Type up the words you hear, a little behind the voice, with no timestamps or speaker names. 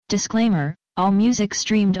Disclaimer: all music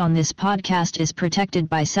streamed on this podcast is protected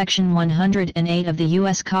by Section 108 of the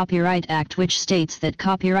U.S. Copyright Act, which states that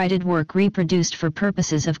copyrighted work reproduced for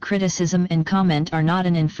purposes of criticism and comment are not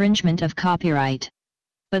an infringement of copyright.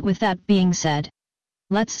 But with that being said,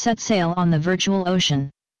 let's set sail on the virtual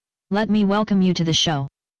ocean. Let me welcome you to the show.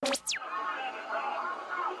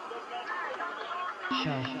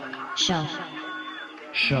 Show.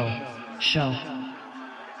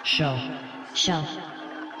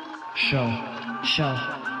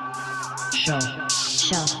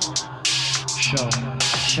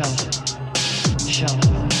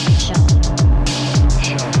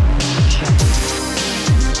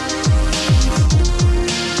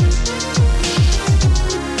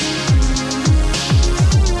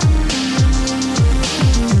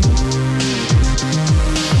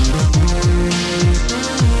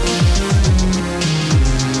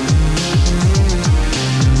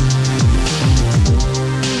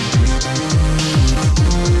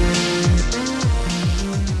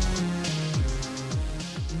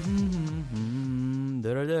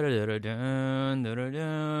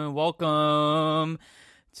 Welcome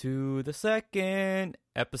to the second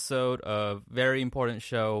episode of Very Important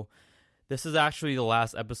Show. This is actually the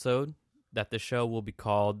last episode that the show will be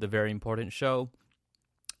called The Very Important Show.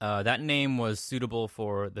 That name was suitable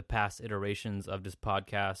for the past iterations of this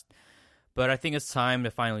podcast, but I think it's time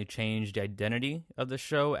to finally change the identity of the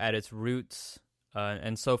show at its roots.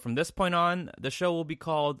 And so from this point on, the show will be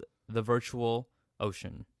called The Virtual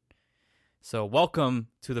Ocean. So welcome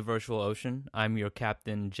to the Virtual Ocean. I'm your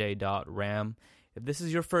captain, J. Ram. If this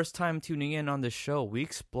is your first time tuning in on this show, we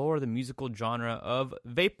explore the musical genre of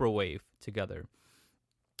Vaporwave together.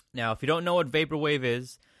 Now, if you don't know what Vaporwave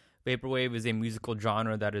is a musical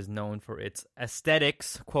genre that is known for its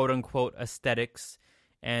aesthetics, quote-unquote aesthetics,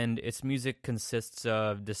 and its music consists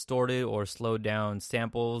of distorted or slowed down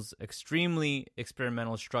samples, extremely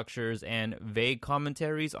experimental structures, and vague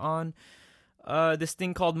commentaries on this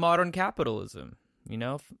thing called modern capitalism.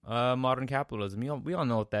 Modern capitalism. We all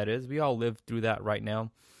know what that is. We all live through that right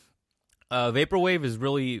now. Vaporwave is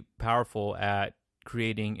really powerful at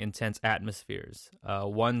creating intense atmospheres.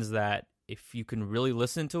 Ones that, if you can really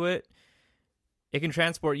listen to it, it can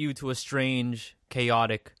transport you to a strange,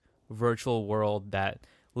 chaotic, virtual world that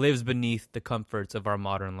lives beneath the comforts of our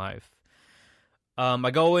modern life.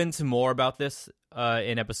 I go into more about this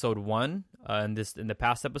in episode 1, in the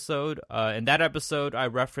past episode. In that episode, I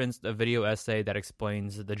referenced a video essay that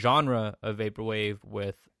explains the genre of Vaporwave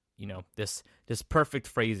with, this perfect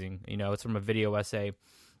phrasing. It's from a video essay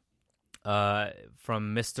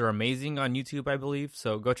from Mr. Amazing on YouTube, I believe.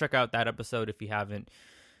 So go check out that episode if you haven't.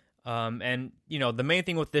 The main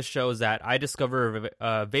thing with this show is that I discover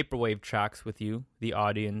Vaporwave tracks with you, the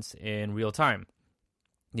audience, in real time.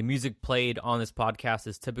 The music played on this podcast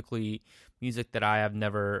is typically music that I have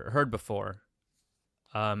never heard before.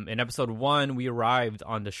 In episode 1, we arrived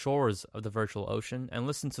on the shores of the virtual ocean and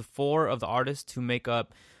listened to 4 of the artists who make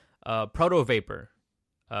up Proto-Vapor,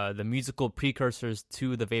 the musical precursors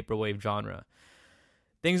to the Vaporwave genre.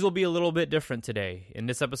 Things will be a little bit different today. In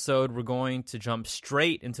this episode, we're going to jump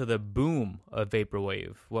straight into the boom of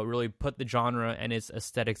Vaporwave. What really put the genre and its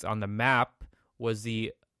aesthetics on the map was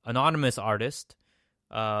the anonymous artist,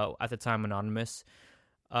 at the time anonymous,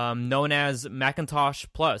 known as Macintosh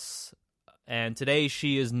Plus. And today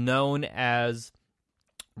she is known as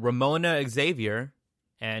Ramona Xavier,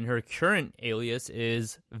 and her current alias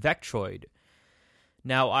is Vektroid.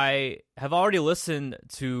 Now, I have already listened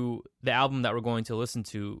to the album that we're going to listen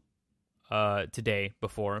to today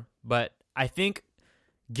before, but I think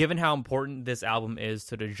given how important this album is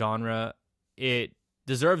to the genre, it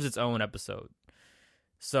deserves its own episode.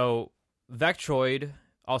 So, Vektroid,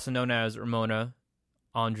 also known as Ramona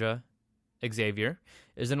Anja Xavier,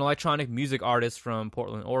 is an electronic music artist from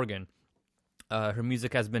Portland, Oregon. Her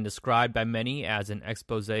music has been described by many as an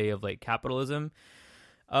expose of late capitalism.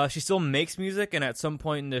 She still makes music, and at some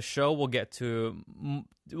point in this show, we'll get to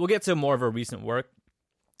more of her recent work.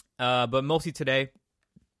 But mostly today,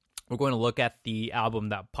 we're going to look at the album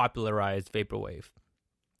that popularized Vaporwave.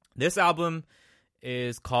 This album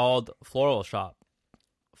is called Floral.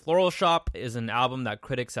 Floral is an album that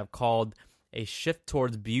critics have called a shift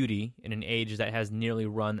towards beauty in an age that has nearly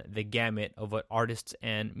run the gamut of what artists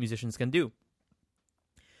and musicians can do.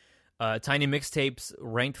 Tiny Mixtapes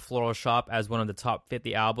ranked Floral as one of the top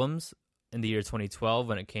 50 albums in the year 2012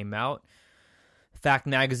 when it came out. Fact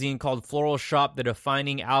Magazine called Floral the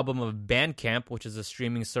defining album of Bandcamp, which is a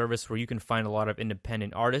streaming service where you can find a lot of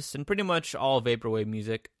independent artists and pretty much all Vaporwave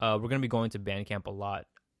music. We're going to be going to Bandcamp a lot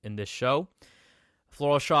in this show.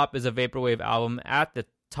 Floral is a Vaporwave album at the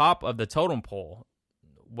top of the totem pole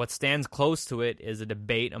what stands close to it is a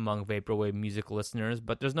debate among Vaporwave music listeners,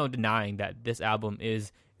 but there's no denying that this album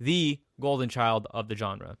is the golden child of the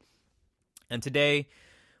genre. And today,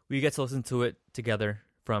 we get to listen to it together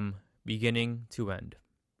from beginning to end.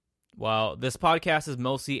 While this podcast is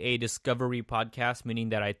mostly a discovery podcast, meaning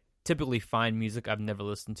that I typically find music I've never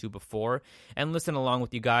listened to before and listen along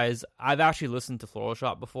with you guys, I've actually listened to Floral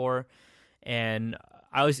Shoppe before, and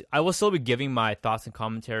I will still be giving my thoughts and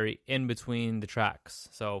commentary in between the tracks.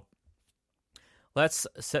 So let's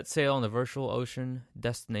set sail on the virtual ocean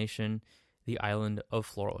destination, the island of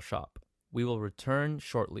Floral Shoppe. We will return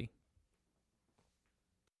shortly.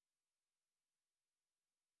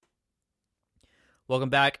 Welcome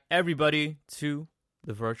back, everybody, to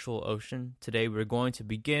the virtual ocean. Today we're going to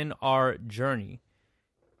begin our journey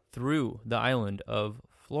through the island of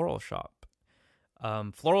Floral Shoppe.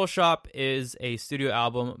 Floral Shoppe is a studio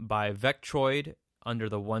album by Vektroid under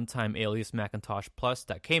the one-time alias Macintosh Plus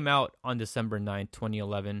that came out on December 9,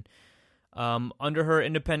 2011, under her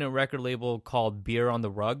independent record label called Beer on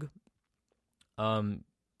the Rug.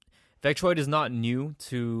 Vektroid is not new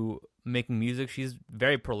to making music. She's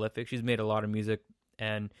very prolific. She's made a lot of music,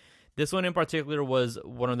 and this one in particular was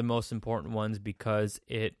one of the most important ones because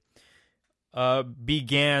it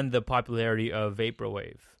began the popularity of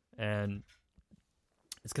Vaporwave, and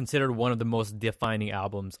it's considered one of the most defining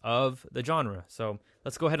albums of the genre. So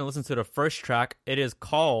let's go ahead and listen to the first track. It is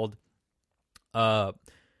called, all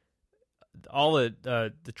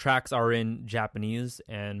the tracks are in Japanese,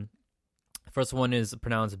 and the first one is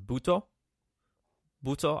pronounced Buto.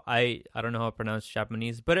 Buto, I don't know how to pronounce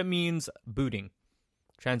Japanese, but it means booting.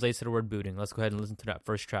 Translates to the word booting. Let's go ahead and listen to that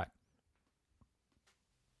first track.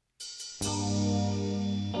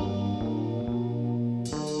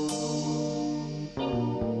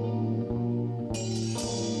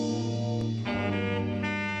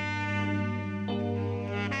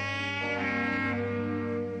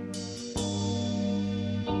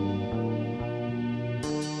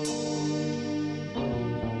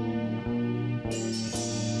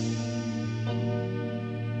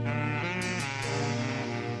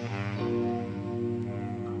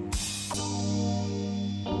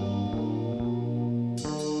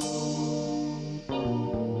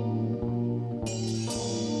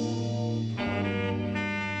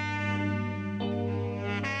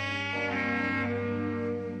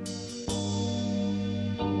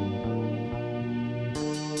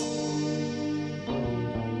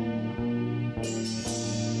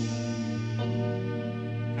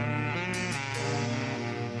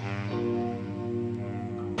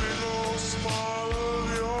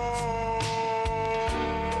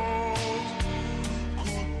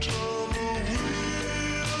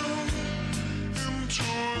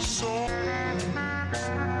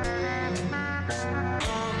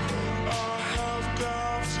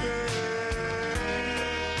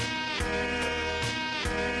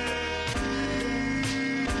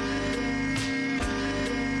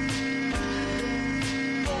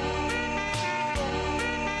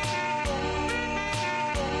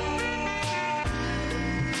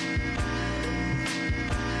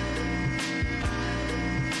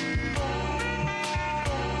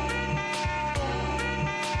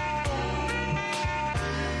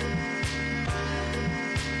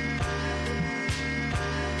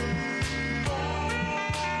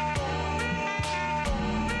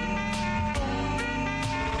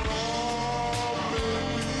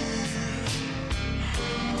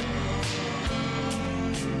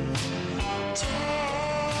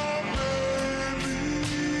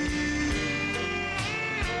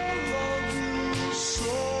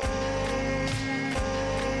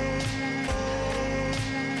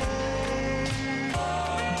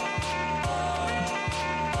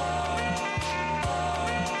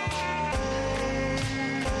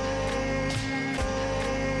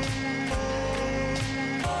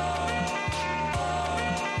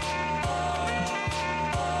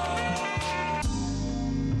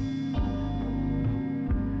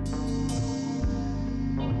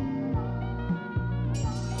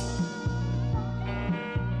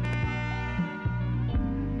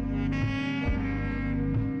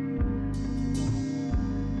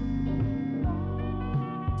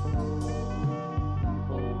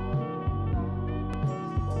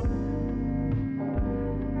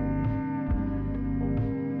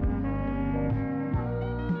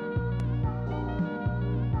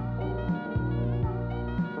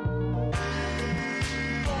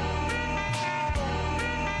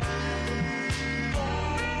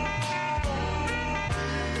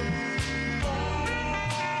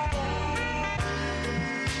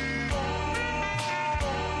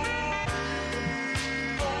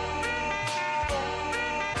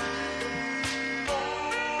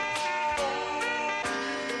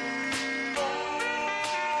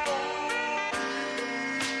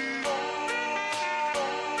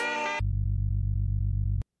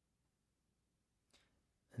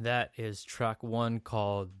 That is track 1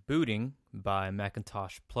 called Booting by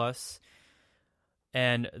Macintosh Plus.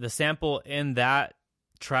 And the sample in that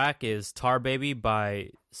track is Tar Baby by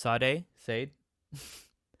Sade.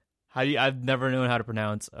 I've never known how to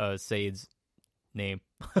pronounce Sade's name.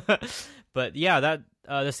 But yeah, that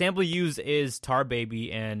the sample used is Tar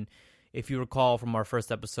Baby, and if you recall from our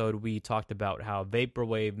first episode, we talked about how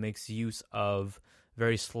Vaporwave makes use of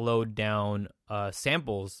very slowed down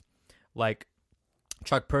samples, like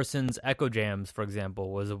Chuck Person's Echo Jams, for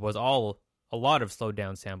example, was all a lot of slowed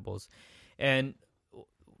down samples. And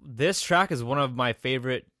this track is one of my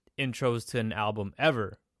favorite intros to an album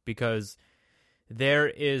ever, because there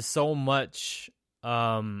is so much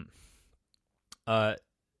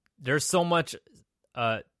there's so much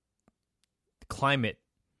climate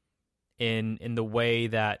in the way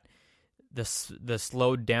that the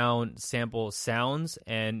slowed down sample sounds,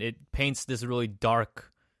 and it paints this really dark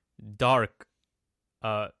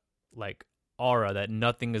like aura that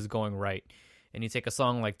nothing is going right. And you take a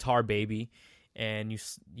song like Tar Baby and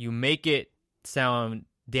you make it sound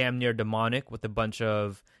damn near demonic with a bunch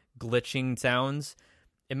of glitching sounds.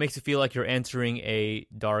 It makes it feel like you're entering a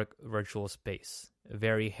dark virtual space.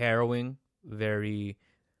 Very harrowing, very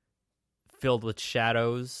filled with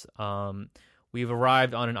shadows. We've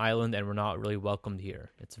arrived on an island and we're not really welcomed here.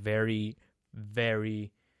 It's very,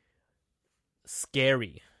 very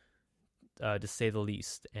scary, to say the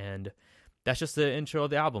least. And that's just the intro of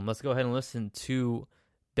the album. Let's go ahead and listen to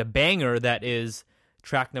the banger that is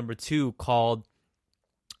track number 2 called,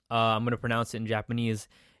 I'm going to pronounce it in Japanese,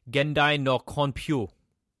 Gendai no Konpyu.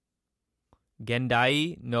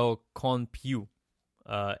 Gendai no Konpyu.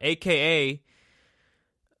 A.K.A.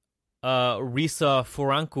 Risa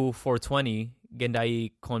Furanku 420,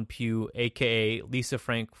 Gendai Konpyu, a.k.a. Lisa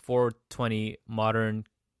Frank 420, Modern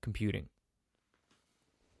Computing.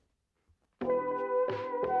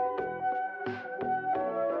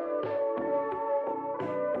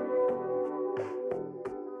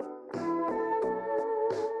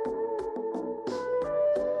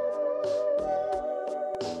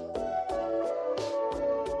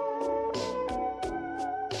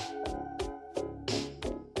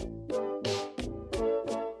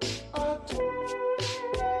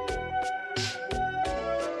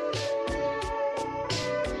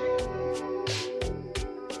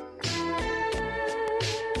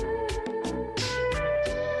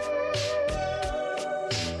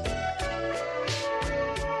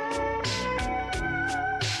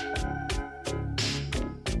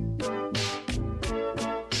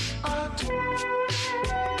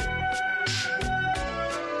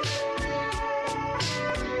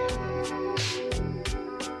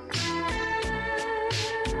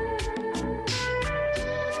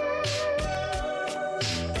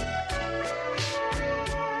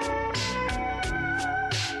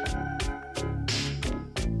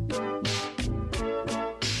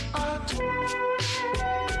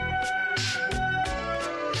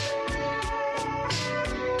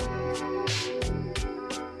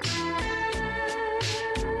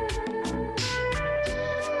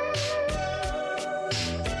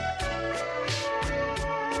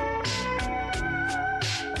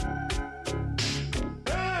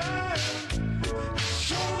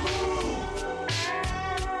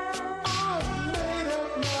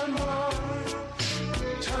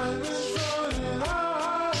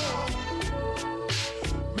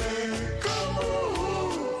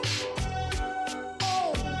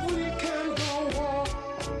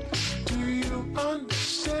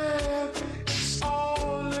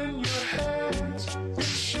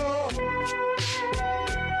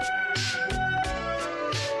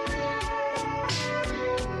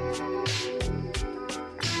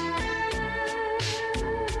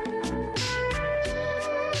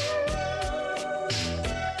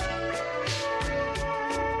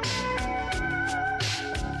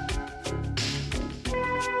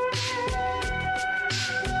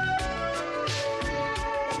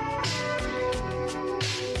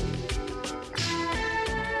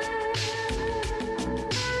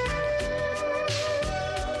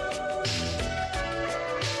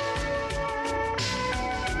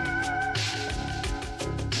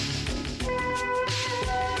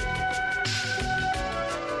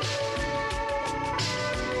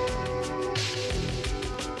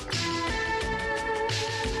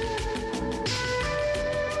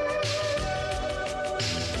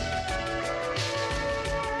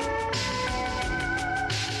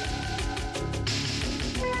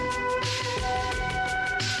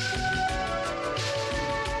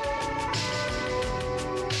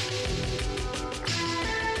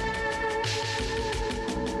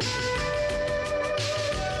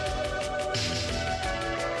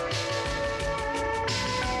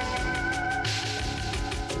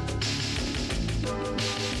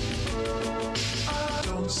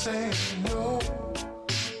 say no.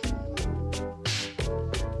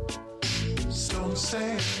 Some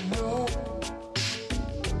say no.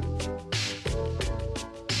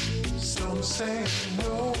 Some say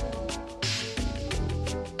no.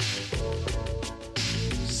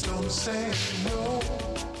 Some say no.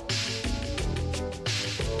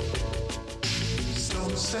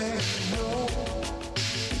 Some say no.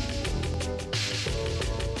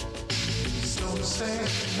 Some say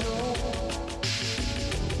no.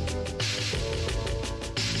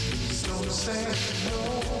 Some say no.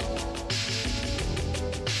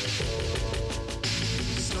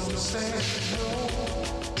 Some say no.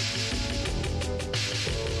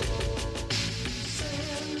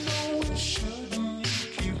 Saying no, it shouldn't.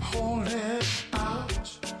 Keep holding out,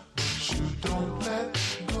 but you don't let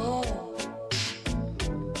go.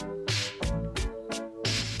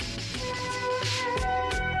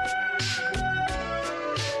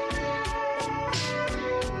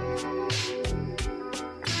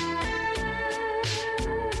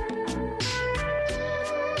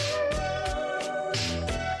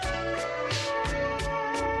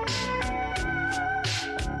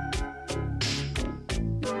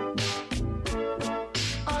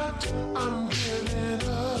 I'm giving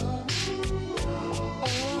up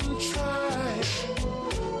on trying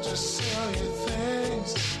to sell you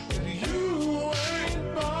things that you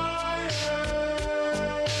ain't buying.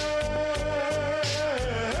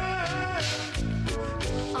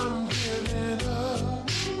 I'm giving up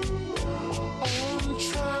on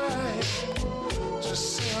trying to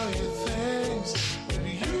sell you things that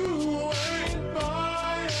you ain't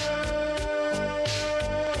buying.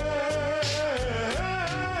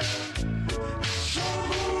 Your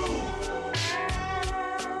move,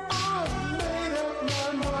 I've made up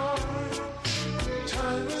my mind.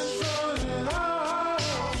 Time is running out.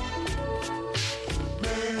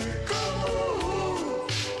 Make a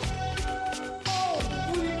move. Oh,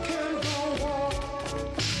 we can go on.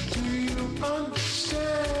 Do you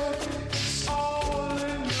understand? It's all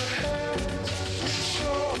in your head.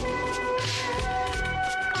 Sure.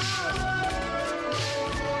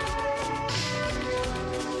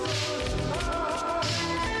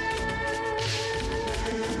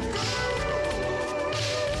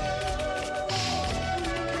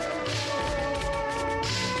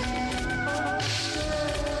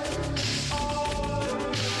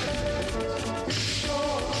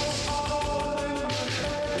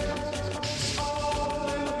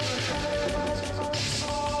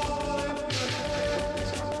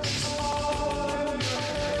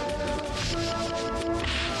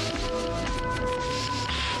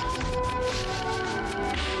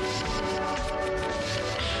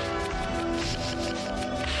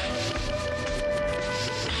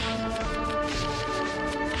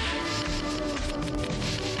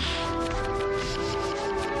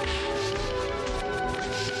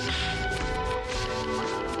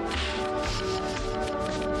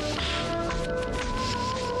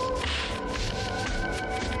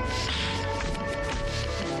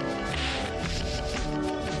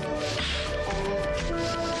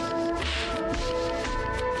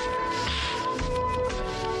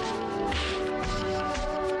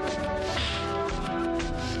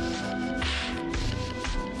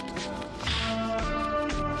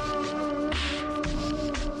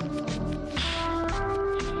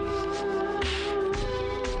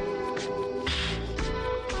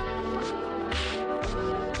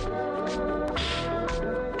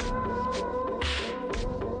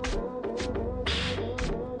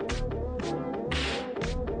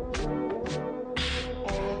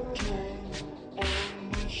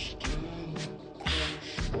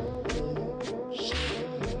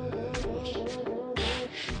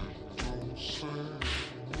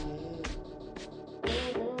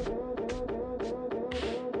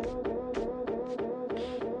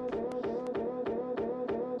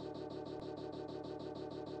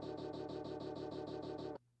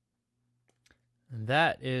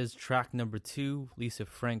 That is track number 2, Lisa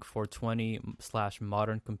Frank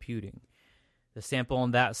 420/Modern Computing. The sample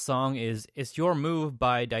on that song is It's Your Move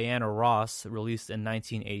by Diana Ross, released in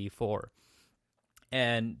 1984.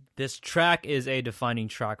 And this track is a defining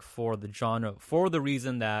track for the genre for the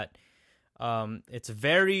reason that it's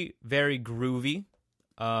very, very groovy.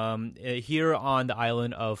 Here on the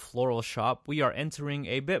island of Floral Shoppe, we are entering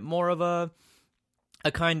a bit more of a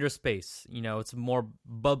kinder space. You know, it's more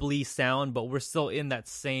bubbly sound, but we're still in that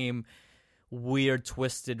same weird,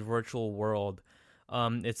 twisted virtual world.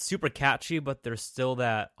 It's super catchy, but there's still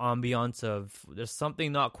that ambiance of there's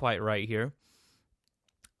something not quite right here.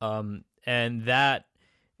 And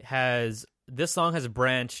this song has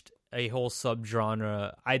branched a whole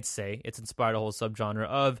subgenre. I'd say it's inspired a whole subgenre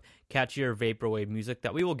of catchier vaporwave music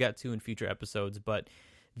that we will get to in future episodes. But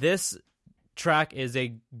this track is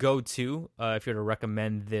a go-to if you're to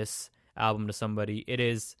recommend this album to somebody.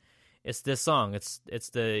 It's this song.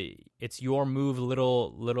 It's your move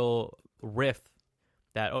little riff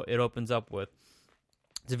that it opens up with.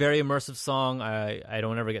 It's a very immersive song. I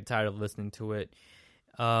don't ever get tired of listening to it.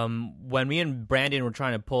 When me and Brandon were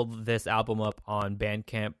trying to pull this album up on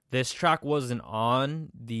Bandcamp, this track wasn't on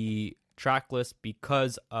the track list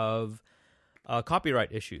because of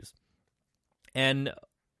copyright issues. And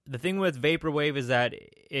the thing with Vaporwave is that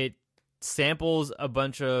it samples a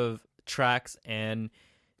bunch of tracks and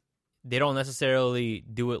they don't necessarily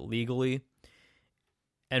do it legally.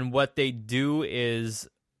 And what they do is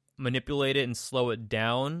manipulate it and slow it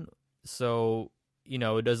down. So,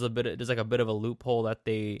 it does like a bit of a loophole that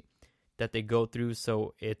they go through.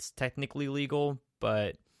 So it's technically legal,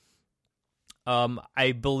 but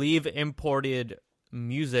I believe imported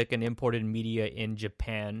music and imported media in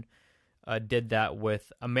Japan did that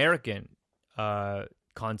with American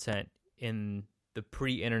content in the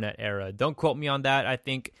pre-internet era. Don't quote me on that. I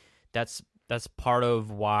think that's part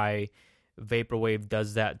of why Vaporwave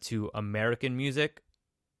does that to American music.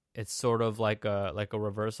 It's sort of like a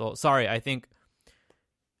reversal. Sorry, I think.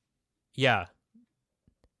 Yeah.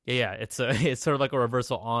 It's sort of like a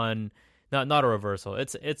reversal on, not a reversal.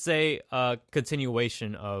 It's a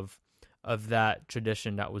continuation of that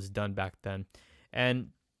tradition that was done back then, and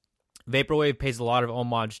Vaporwave pays a lot of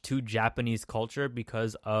homage to Japanese culture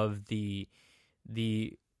because of the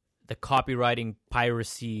copywriting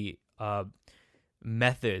piracy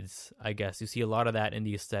methods. I guess you see a lot of that in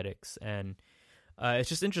the aesthetics, and it's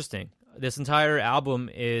just interesting. This entire album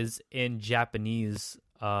is in Japanese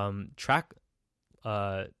track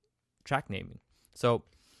naming. So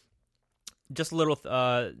just a little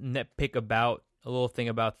nitpick about a little thing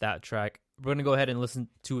about that track. We're gonna go ahead and listen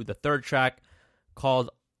to the third track called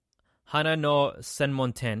Hana no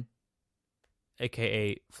Senmonten,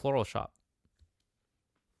 aka Floral Shop.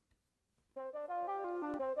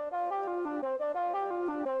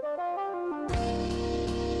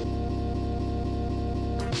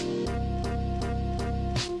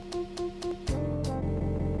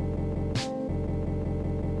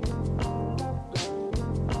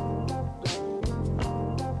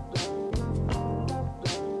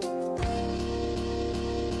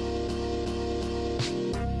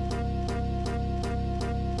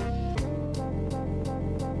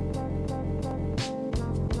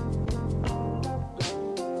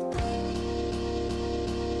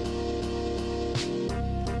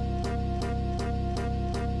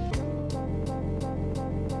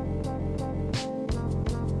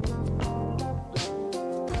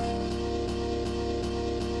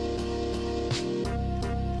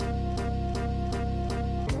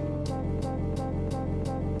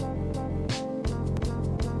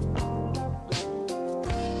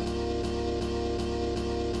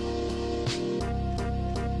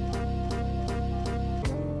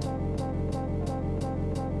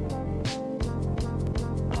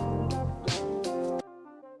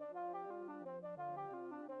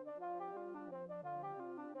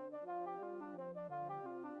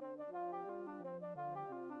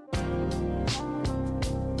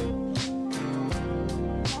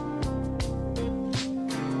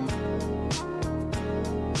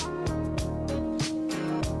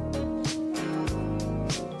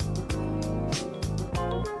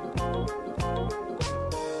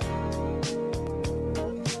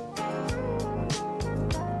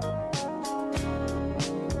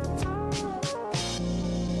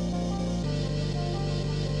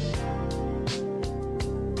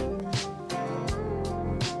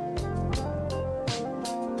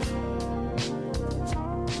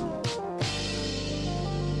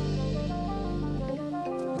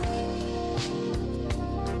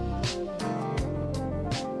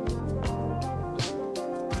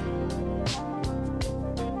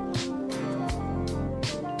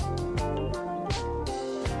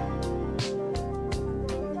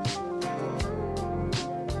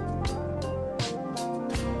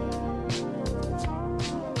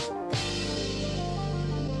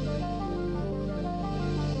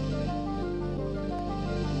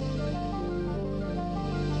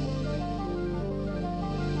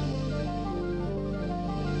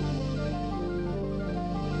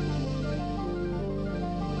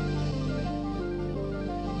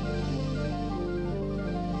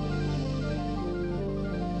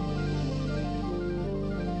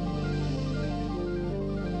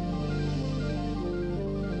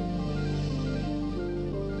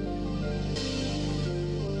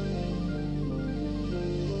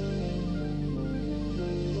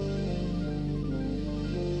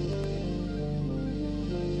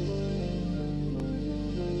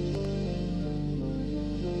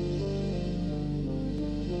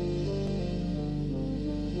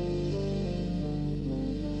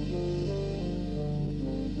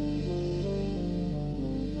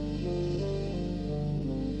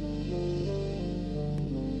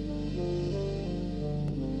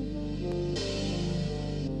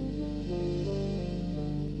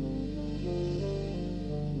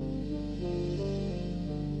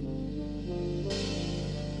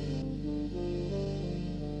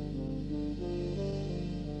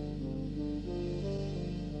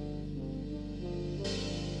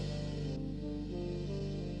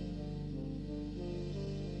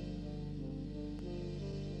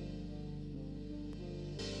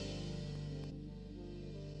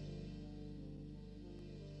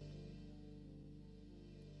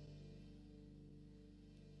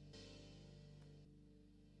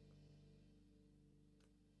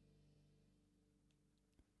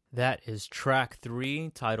 That is track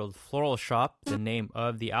 3, titled Floral, the name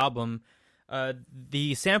of the album.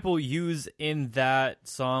 The sample used in that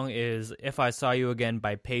song is If I Saw You Again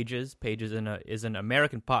by Pages. Pages is an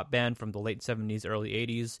American pop band from the late 70s, early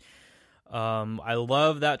 80s. I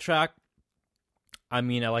love that track. I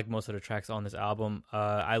mean, I like most of the tracks on this album.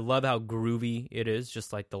 I love how groovy it is,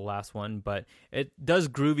 just like the last one, but it does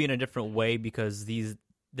groovy in a different way because there's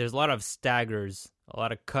a lot of staggers, a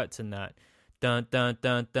lot of cuts in that. Dun dun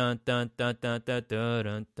dun dun dun dun dun dun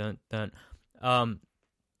dun dun dun.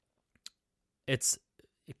 It's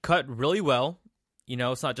cut really well. You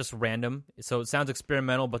know, it's not just random. So it sounds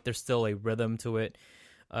experimental, but there's still a rhythm to it.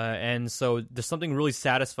 And so there's something really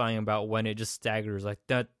satisfying about when it just staggers, like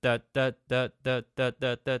dun dun dun dun dun dun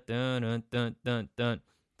dun dun dun dun dun dun.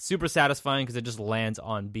 Super satisfying because it just lands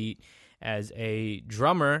on beat. As a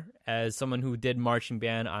drummer, as someone who did marching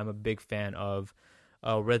band, I'm a big fan of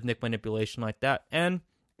rhythmic manipulation like that. And,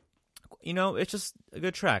 you know, it's just a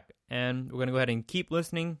good track. And we're going to go ahead and keep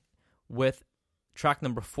listening with track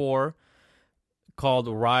number 4 called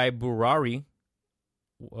Rai Burari.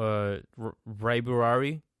 Rai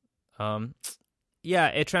Burari. Yeah,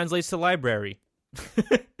 it translates to library.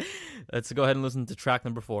 Let's go ahead and listen to track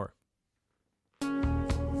number 4.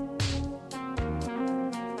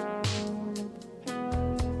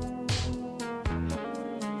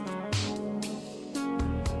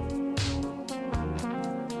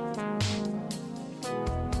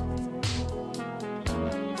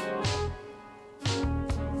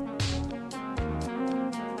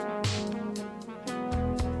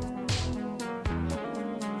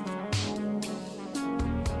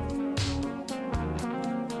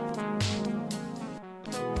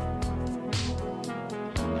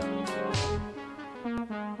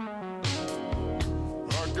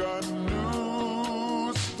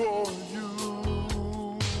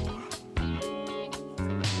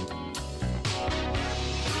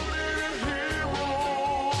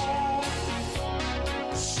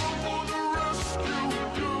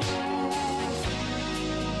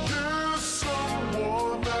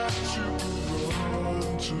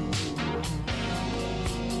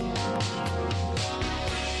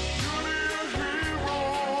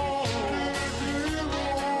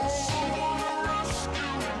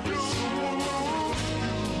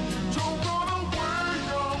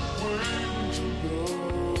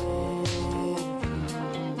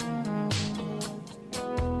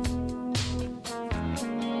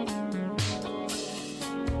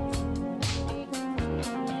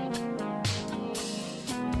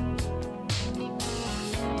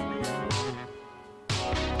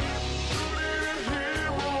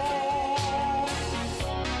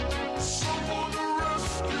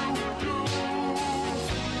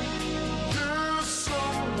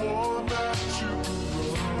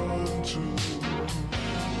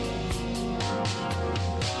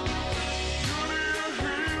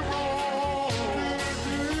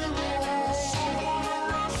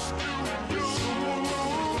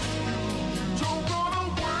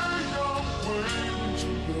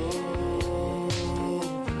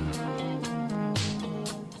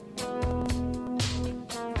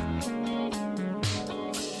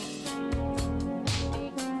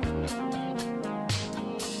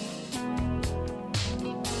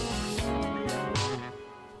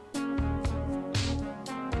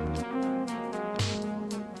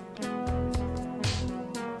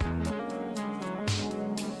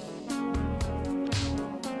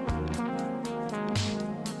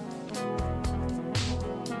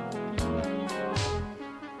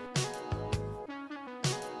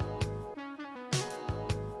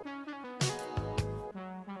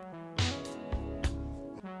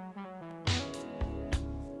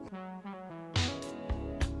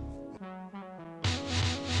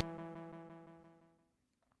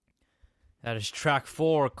 That is track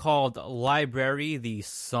 4 called Library. The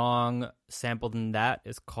song sampled in that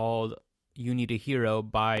is called You Need a Hero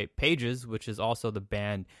by Pages, which is also the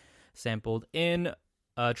band sampled in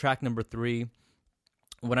track number 3.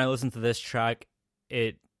 When I listen to this track,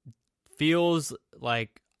 it feels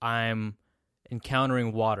like I'm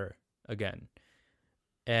encountering water again.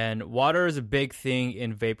 And water is a big thing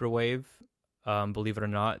in Vaporwave, believe it or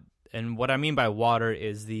not. And what I mean by water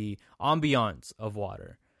is the ambiance of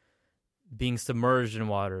water. Being submerged in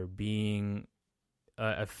water, being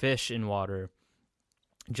a fish in water,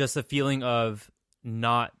 just a feeling of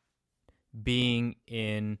not being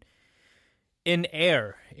in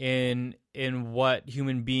air, in what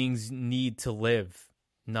human beings need to live,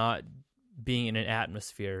 not being in an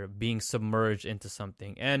atmosphere, being submerged into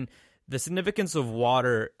something. And the significance of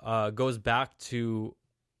water goes back to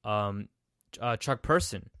Chuck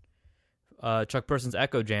Person Chuck Person's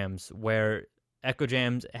Echo Jams, where Echo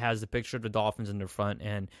Jams has the picture of the dolphins in the front,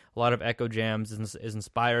 and a lot of Echo Jams is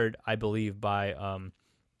inspired, I believe, by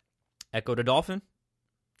Echo the Dolphin.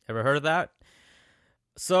 Ever heard of that?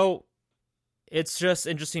 So it's just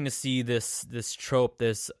interesting to see this trope,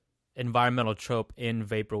 this environmental trope in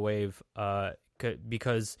Vaporwave,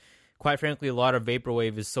 because quite frankly, a lot of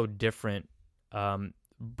Vaporwave is so different,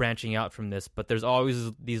 branching out from this, but there's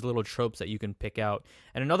always these little tropes that you can pick out.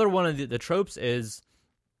 And another one of the tropes is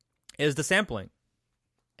the sampling.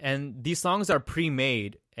 And these songs are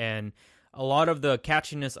pre-made, and a lot of the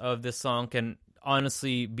catchiness of this song can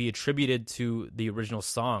honestly be attributed to the original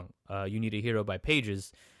song, You Need a Hero by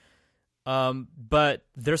Pages. But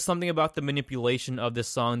there's something about the manipulation of this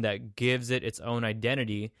song that gives it its own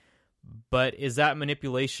identity. But is that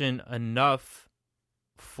manipulation enough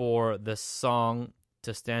for the song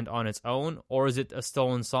to stand on its own, or is it a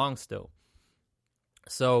stolen song still?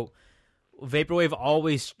 So Vaporwave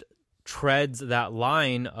always treads that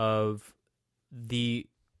line of the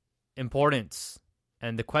importance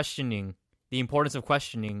and the importance of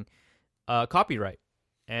questioning copyright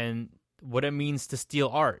and what it means to steal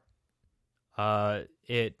art.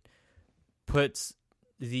 It puts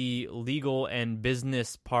the legal and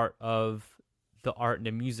business part of the art and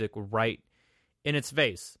the music right in its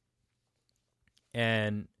face.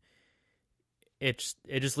 And it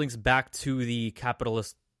just links back to the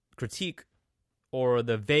capitalist critique, or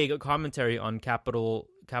the vague commentary on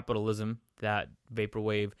capitalism that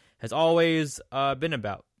Vaporwave has always been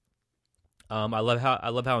about. I love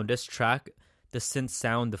how in this track the synth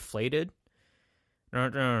sound deflated. You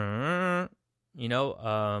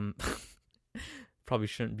know, probably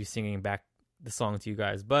shouldn't be singing back the song to you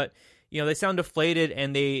guys, but you know, they sound deflated,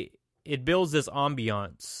 and it builds this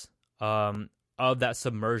ambiance of that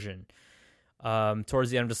submersion. Towards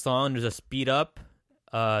the end of the song, there's a speed up,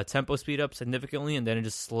 tempo speed up significantly, and then it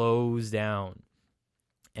just slows down,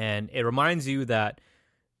 and it reminds you that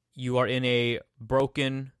you are in a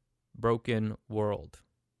broken world.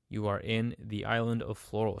 You are in the island of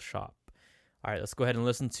Floral, Shoppe. All right, let's go ahead and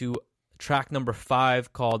listen to track number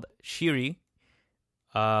 5, called Shiri,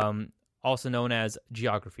 also known as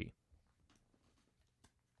Geography.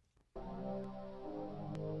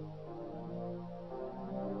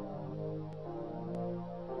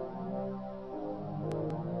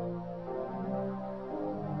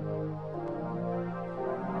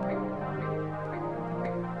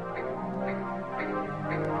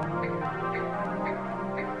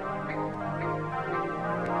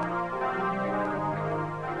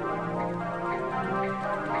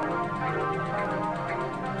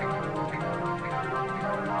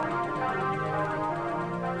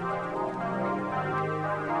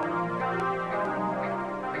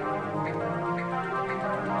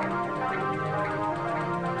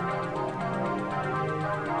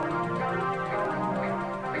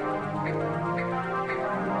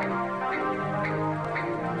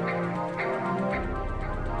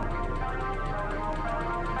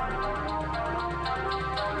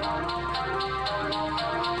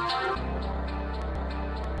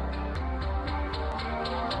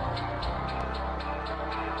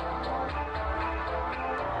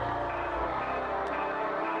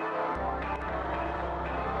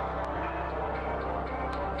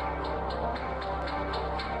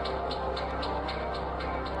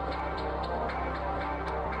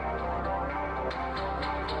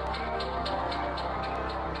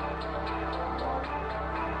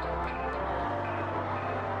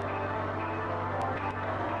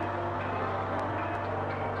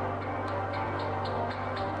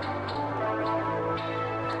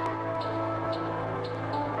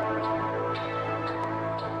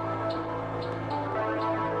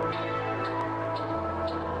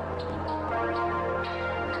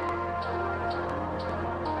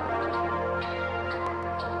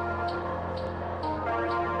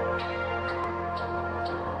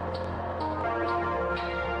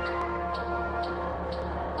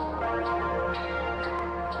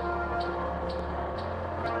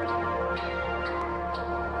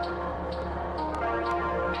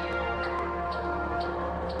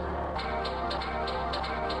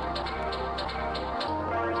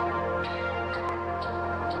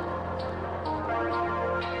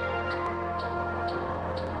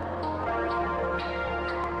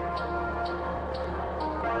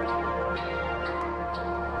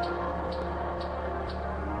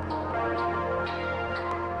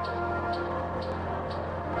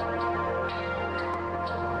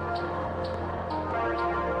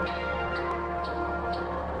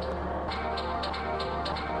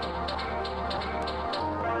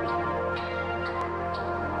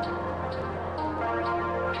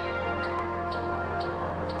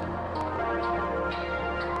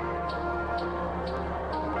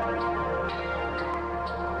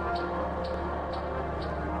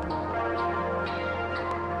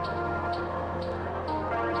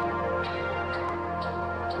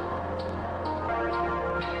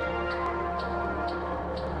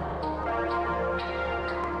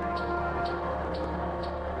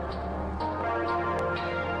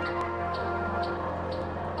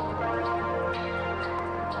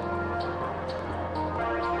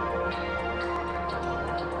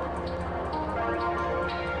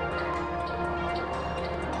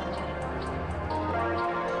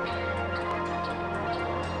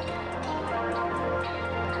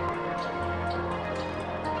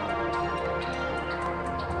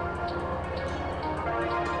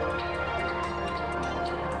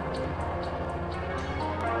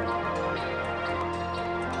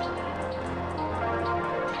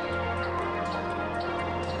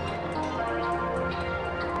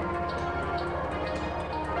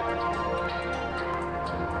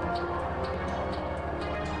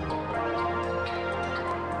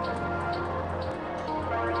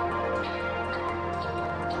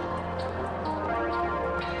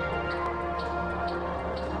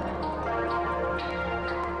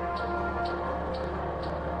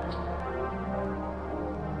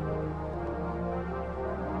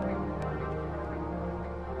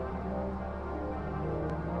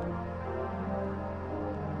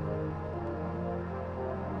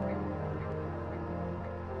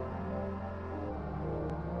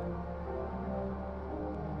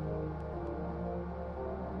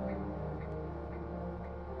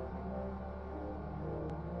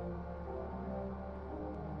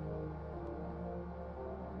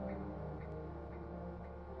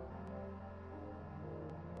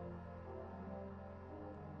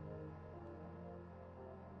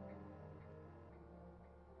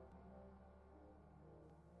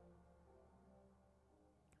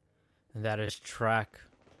 And that is track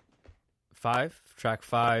 5,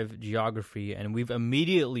 Geography. And we've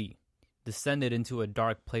immediately descended into a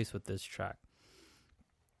dark place with this track.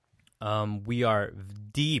 We are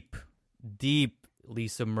deeply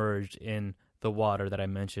submerged in the water that I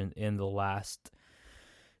mentioned in the last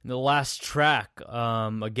track.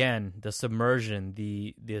 Again, the submersion,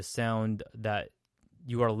 the sound that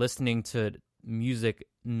you are listening to music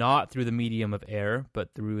not through the medium of air,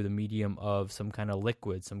 but through the medium of some kind of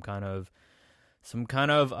liquid, some kind of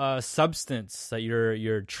substance that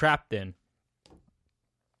you're trapped in.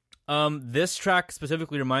 This track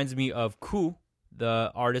specifically reminds me of Ku,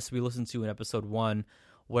 the artist we listened to in episode 1,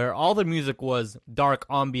 where all the music was dark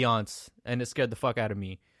ambiance, and it scared the fuck out of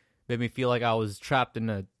me. Made me feel like I was trapped in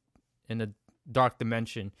a dark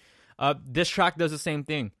dimension. This track does the same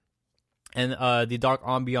thing, and the dark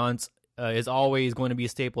ambiance is always going to be a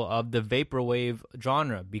staple of the vaporwave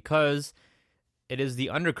genre because it is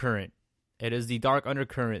the undercurrent. It is the dark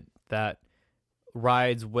undercurrent that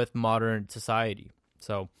rides with modern society.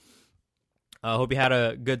 So I hope you had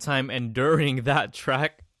a good time enduring that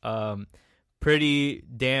track. Pretty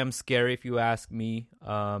damn scary if you ask me.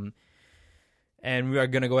 And we are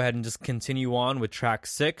going to go ahead and just continue on with track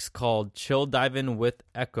 6 called Chill Divin' with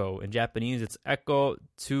Echo. In Japanese, it's Echo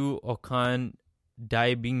to Okan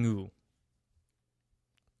Daibingu.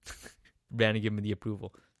 Brandon, give me the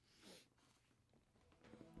approval.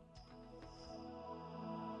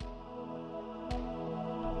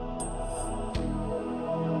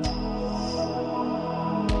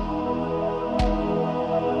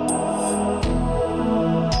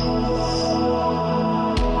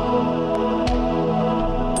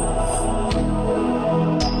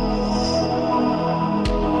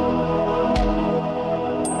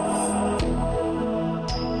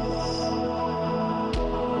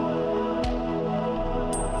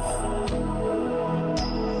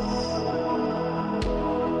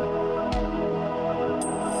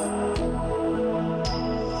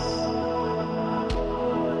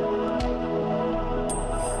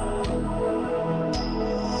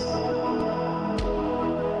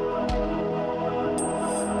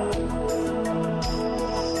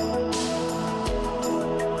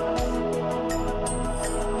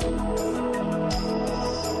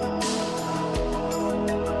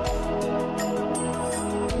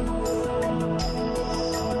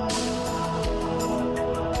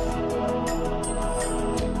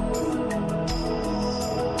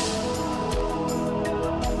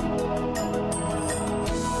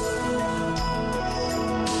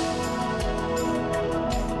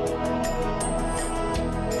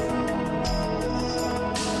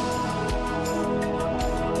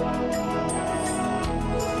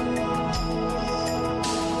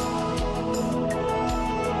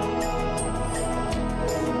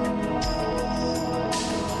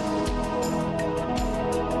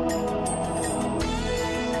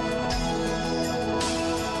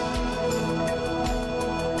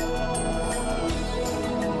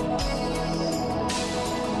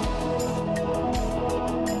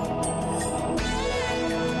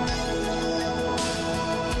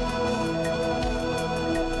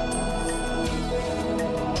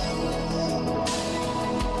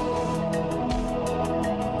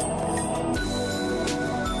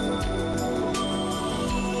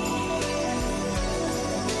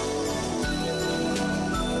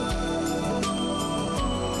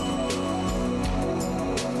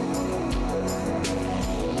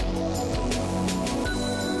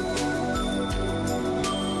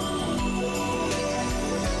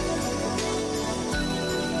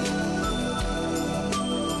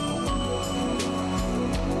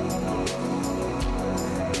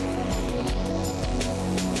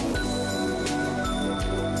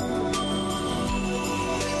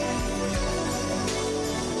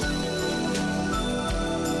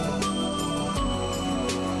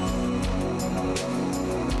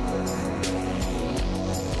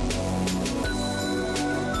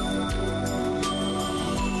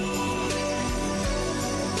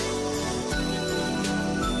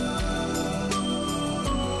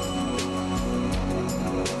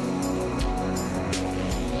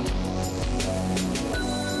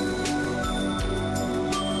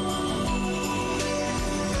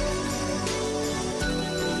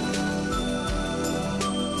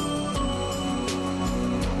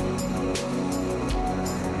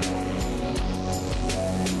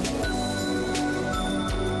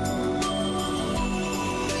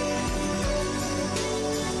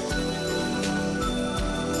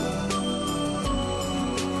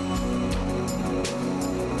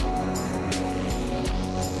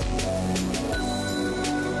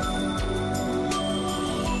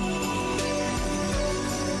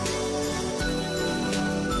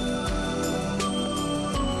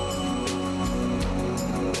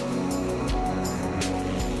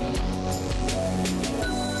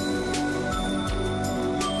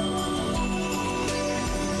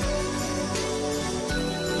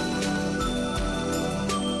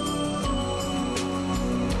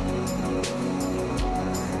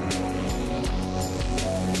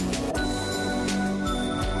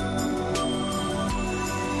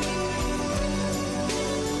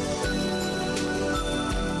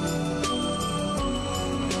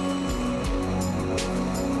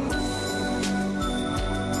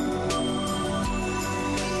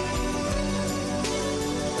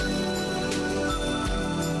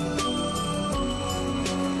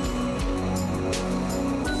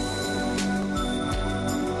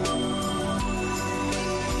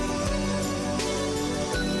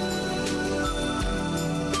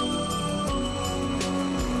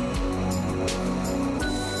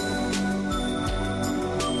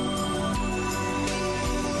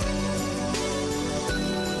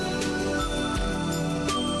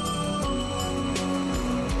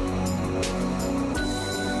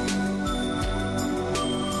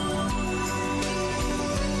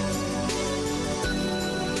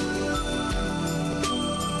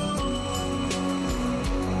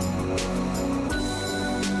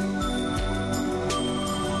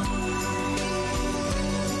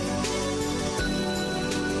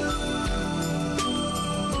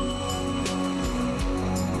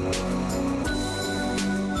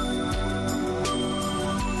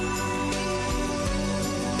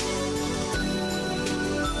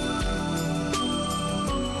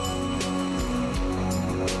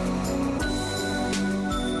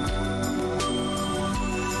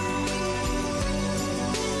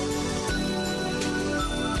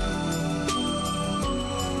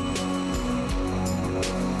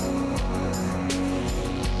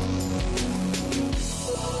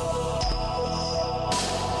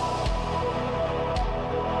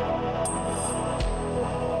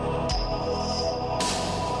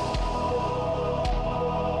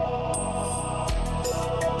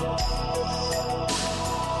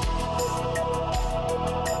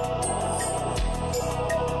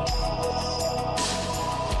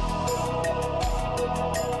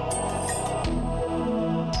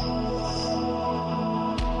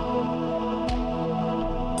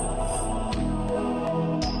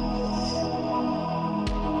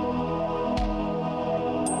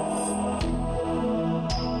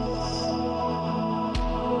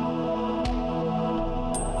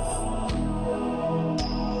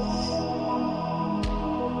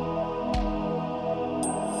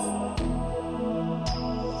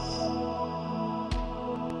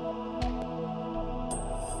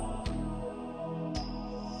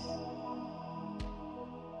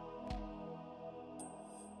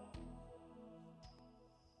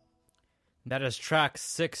 That is track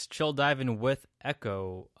 6, Chill Divin' with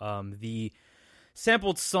Echo. The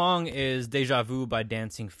sampled song is Deja Vu by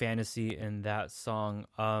Dancing Fantasy, and that song,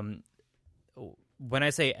 when I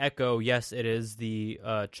say Echo, yes, it is the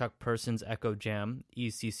Chuck Persons Echo Jam,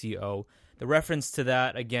 ECCO. The reference to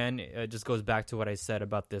that, again, just goes back to what I said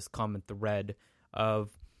about this common thread of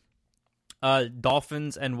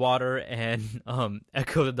dolphins and water and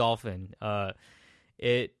Echo the Dolphin.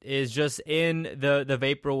 It is just in the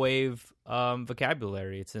Vaporwave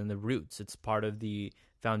vocabulary. It's in the roots. It's part of the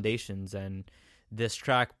foundations, and this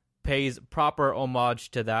track pays proper homage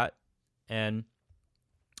to that. And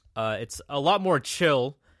it's a lot more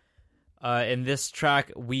chill. In this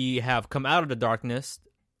track, we have come out of the darkness,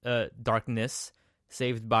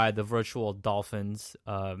 saved by the virtual dolphins,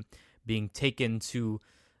 being taken to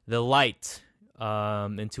the light,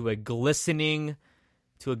 into a glistening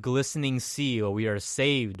sea, where we are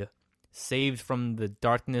saved from the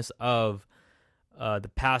darkness of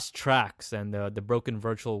the past tracks and the broken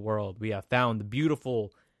virtual world. We have found the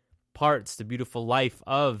beautiful parts, the beautiful life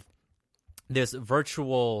of this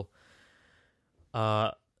virtual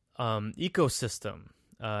ecosystem,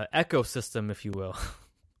 if you will.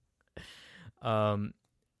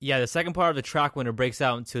 The second part of the track, when it breaks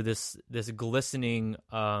out into this glistening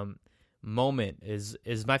moment, is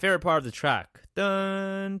my favorite part of the track.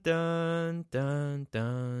 Dun dun dun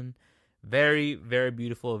dun. Very, very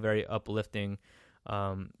beautiful, very uplifting.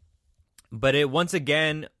 But it once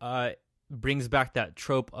again brings back that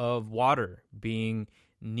trope of water, being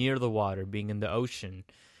near the water, being in the ocean,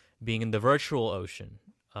 being in the virtual ocean.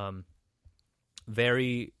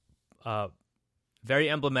 Very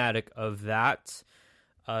emblematic of that.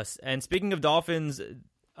 And speaking of dolphins,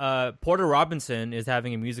 Porter Robinson is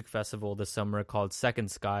having a music festival this summer called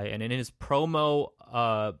Second Sky, and in his promo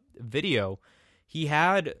video, he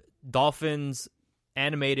had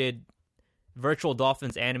virtual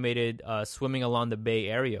dolphins animated swimming along the Bay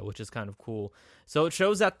Area, which is kind of cool. So it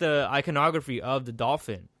shows that the iconography of the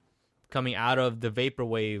dolphin coming out of the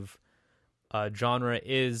Vaporwave genre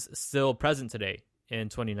is still present today in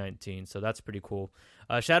 2019. So that's pretty cool.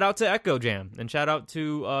 Shout out to Echo Jam, and shout out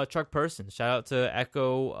to Chuck Persons. Shout out to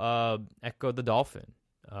Echo the Dolphin.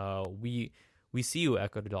 We see you,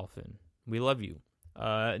 Echo the Dolphin. We love you.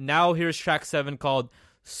 Now here's track 7 called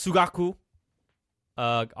Sugaku,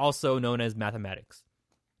 also known as Mathematics.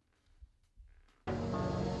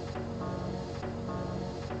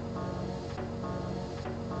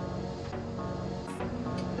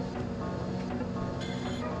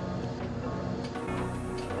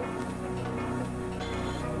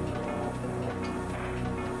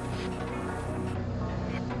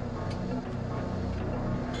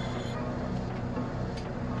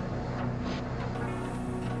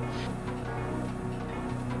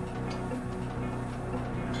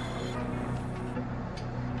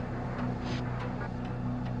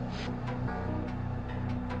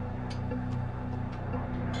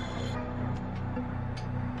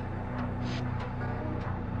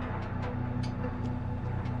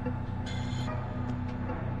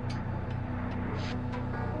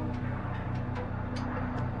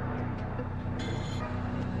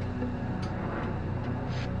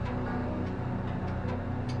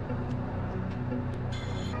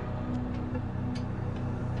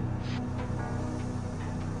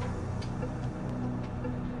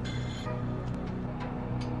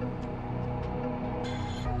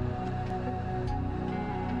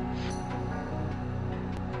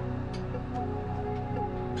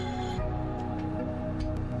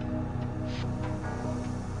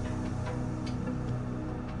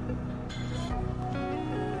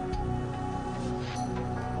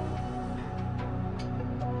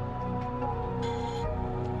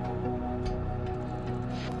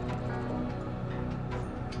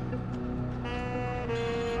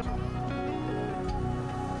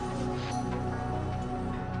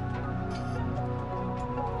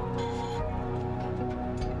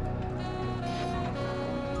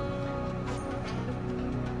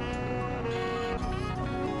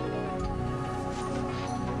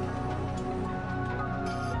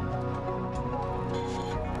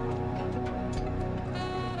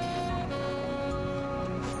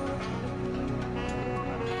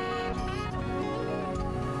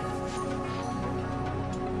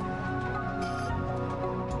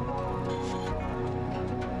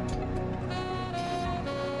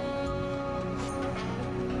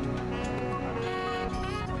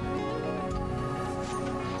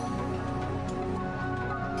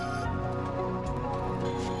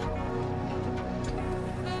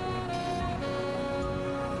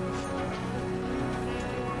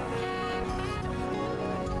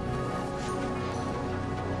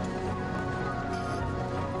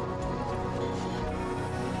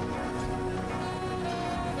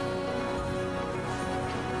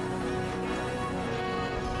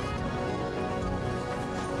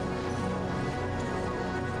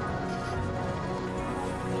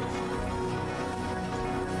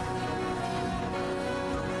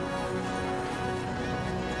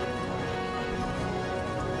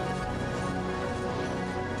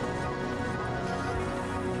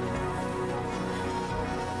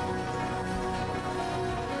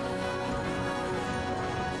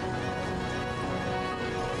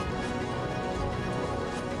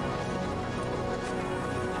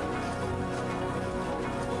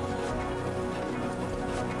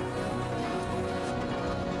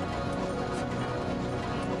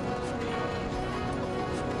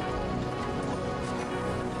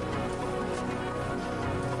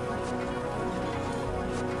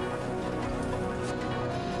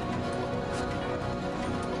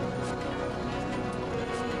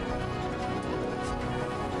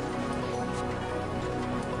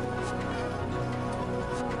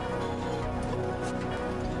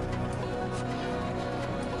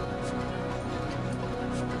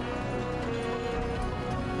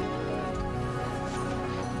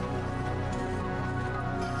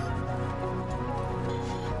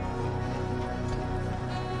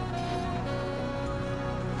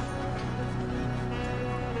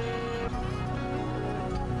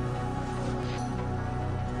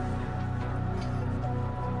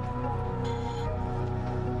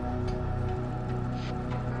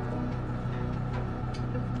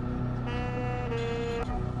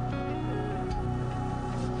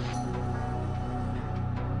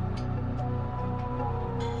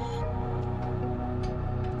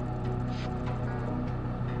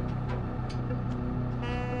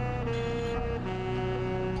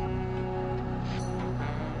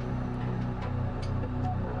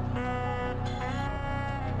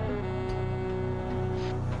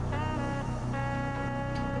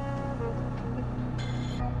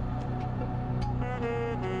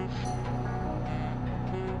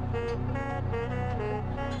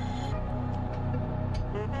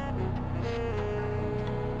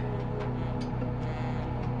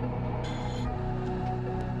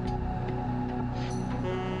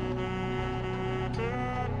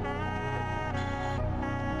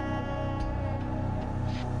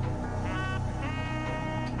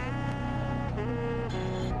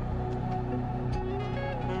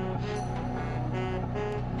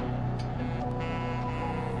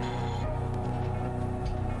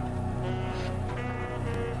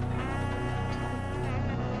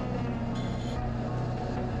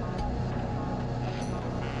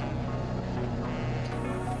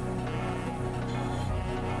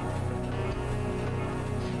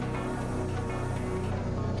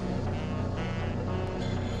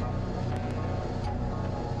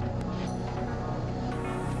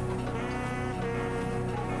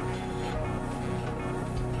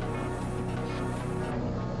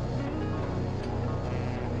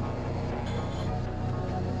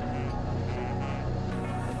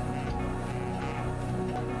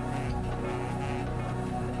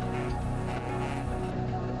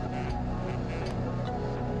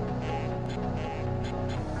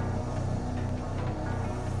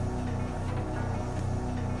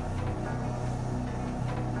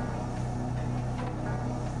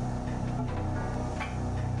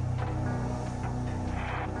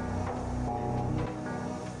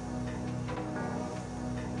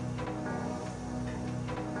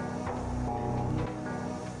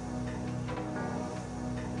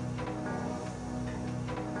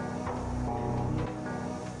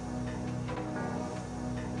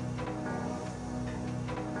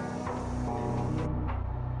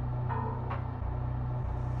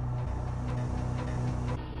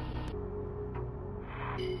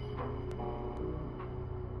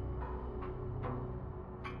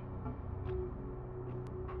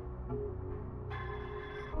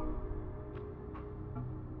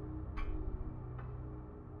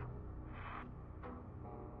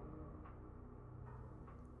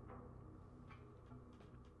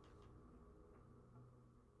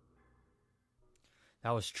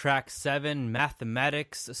 That was track 7,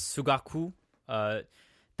 Mathematics Sugaku. That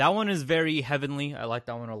one is very heavenly. I like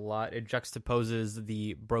that one a lot. It juxtaposes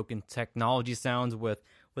the broken technology sounds with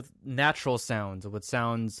natural sounds, with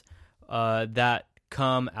sounds that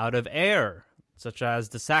come out of air, such as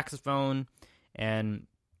the saxophone, and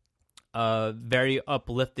very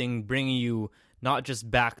uplifting, bringing you not just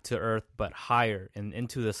back to earth, but higher and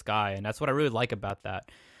into the sky. And that's what I really like about that.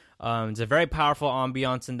 It's a very powerful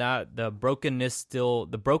ambiance in that. The brokenness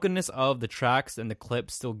of the tracks and the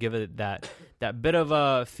clips still give it that bit of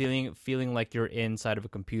a feeling like you're inside of a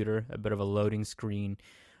computer, a bit of a loading screen.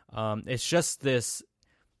 It's just this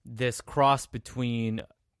cross between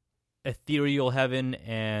ethereal heaven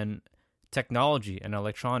and technology and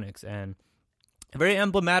electronics, and very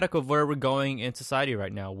emblematic of where we're going in society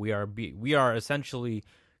right now. We are essentially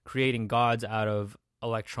creating gods out of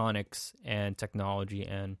electronics and technology,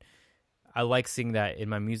 and I like seeing that in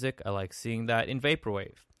my music. I like seeing that in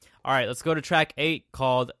Vaporwave. All right, let's go to track 8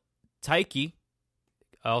 called Taiki,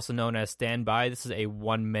 also known as Standby. This is a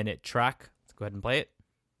 1-minute track. Let's go ahead and play it.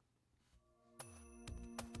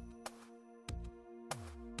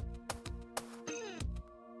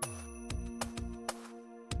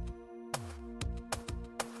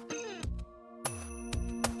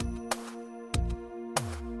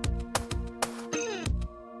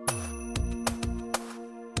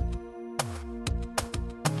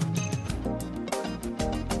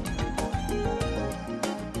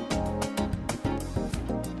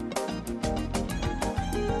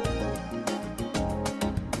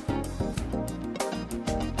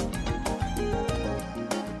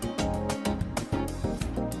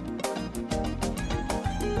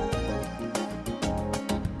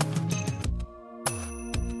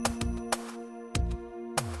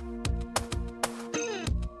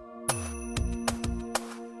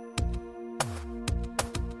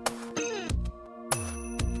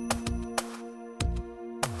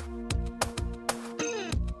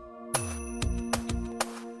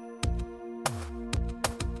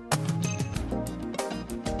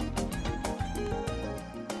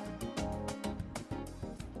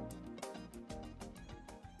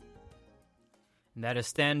 And that is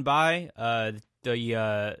Standby.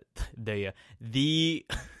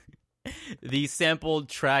 The sampled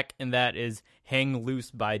track in that is Hang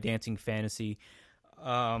Loose by Dancing Fantasy.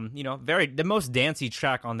 The most dancey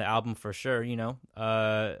track on the album for sure,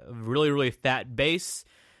 really, really fat bass.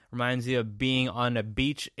 Reminds you of being on a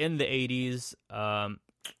beach in the 80s.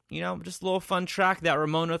 Just a little fun track that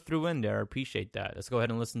Ramona threw in there. I appreciate that. Let's go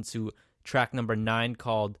ahead and listen to track number 9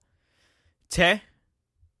 called Te.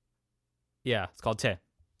 Yeah, it's called Te.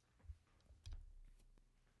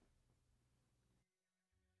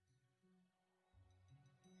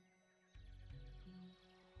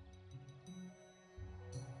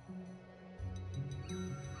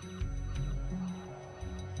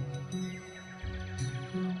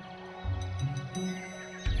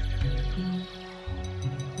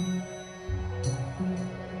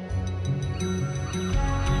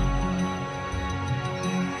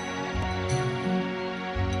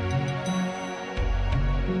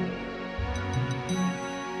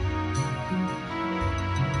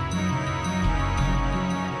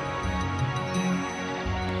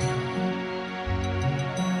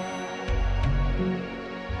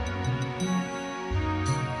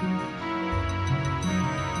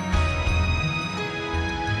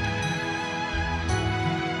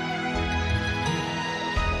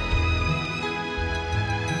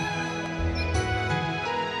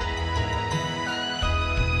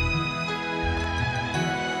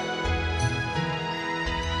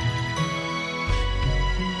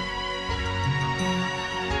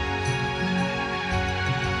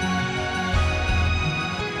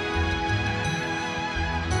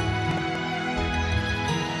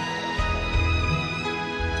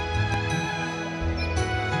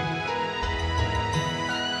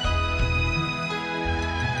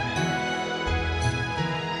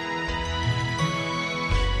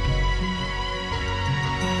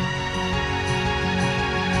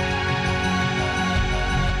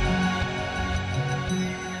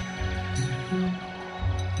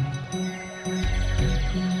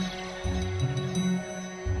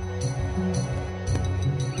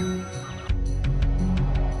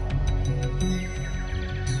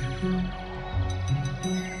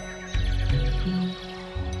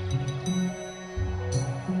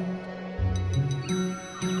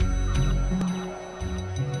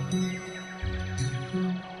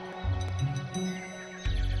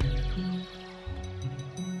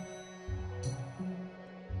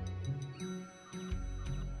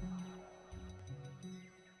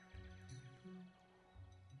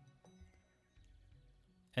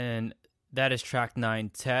 and that is track 9,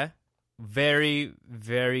 Te. Very,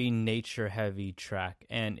 very nature-heavy track.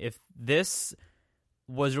 And if this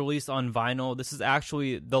was released on vinyl, this is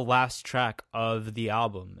actually the last track of the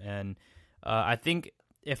album. And I think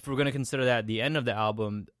if we're going to consider that the end of the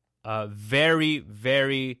album, very,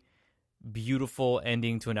 very beautiful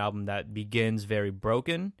ending to an album that begins very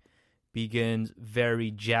broken, begins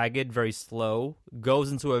very jagged, very slow,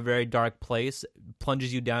 goes into a very dark place,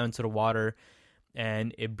 plunges you down into the water,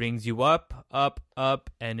 and it brings you up, up, up,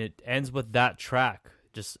 and it ends with that track,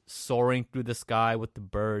 just soaring through the sky with the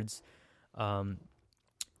birds.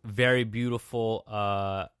 Very beautiful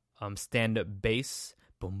stand-up bass.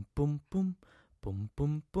 Boom, boom, boom, boom,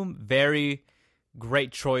 boom, boom. Very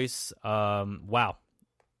great choice. Wow.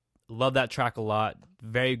 Love that track a lot.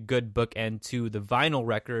 Very good bookend to the vinyl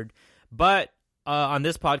record. But on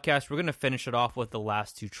this podcast, we're going to finish it off with the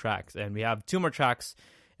last 2 tracks. And we have 2 more tracks.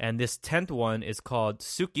 And this 10th one is called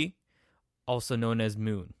Suki, also known as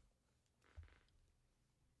Moon.